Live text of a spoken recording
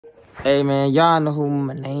Hey, man, y'all know who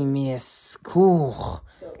my name is. Cool,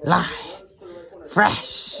 live,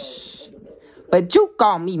 fresh. But you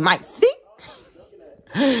call me Mike C.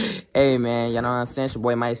 Hey, man, you know what I'm saying? It's your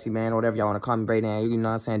boy Mike C, man, or whatever y'all want to call me, Braydan. You know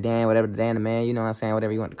what I'm saying? Dan, whatever, the Dan, the man, you know what I'm saying?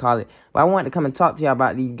 Whatever you want to call it. But I wanted to come and talk to y'all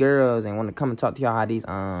about these girls and want to come and talk to y'all how these,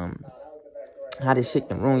 how this shit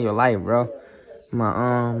can ruin your life, bro.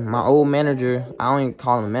 My old manager, I don't even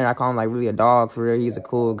call him a manager. I call him like really a dog for real. He's a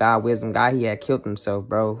cool guy, wisdom guy. He had killed himself,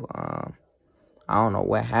 bro. I don't know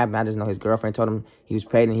what happened. I just know his girlfriend told him he was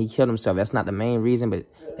pregnant. He killed himself. That's not the main reason, but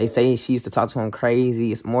they say she used to talk to him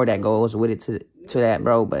crazy. It's more that goes with it to that,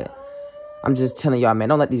 bro. But I'm just telling y'all, man,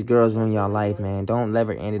 don't let these girls ruin y'all life, man. Don't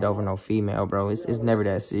ever end it over no female, bro. It's never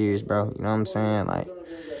that serious, bro. You know what I'm saying? Like,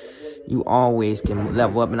 you always can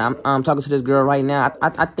level up. And I'm talking to this girl right now.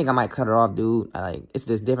 I think I might cut her off, dude. Like, it's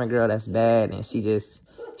this different girl that's bad, and she's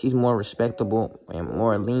more respectable and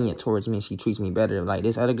more lenient towards me. She treats me better. Like,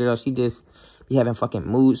 this other girl, she just be having fucking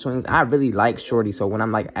mood swings. I really like Shorty, so when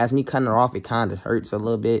I'm like, as me cutting her off, it kind of hurts a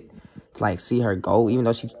little bit to like see her go. Even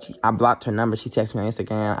though I blocked her number, she texted me on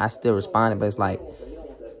Instagram. I still responded, but it's like,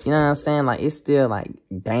 you know what I'm saying? Like, it's still like,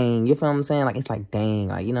 dang. You feel what I'm saying? Like, it's like, dang.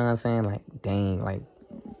 Like, you know what I'm saying? Like, dang. Like,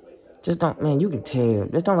 just don't, man, you can tell.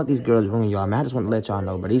 Just don't let these girls ruin y'all, man. I just want to let y'all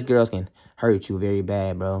know, bro. These girls can hurt you very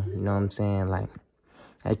bad, bro. You know what I'm saying? Like,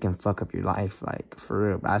 they can fuck up your life, like, for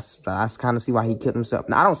real. But I kind of see why he killed himself.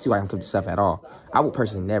 Now, I don't see why he killed himself at all. I would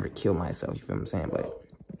personally never kill myself, you feel what I'm saying? But,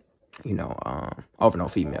 you know, over no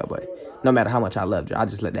female. But no matter how much I loved her, I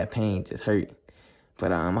just let that pain just hurt.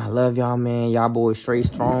 But, I love y'all, man. Y'all boys straight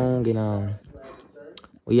strong. And,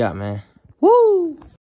 we out, man. Woo!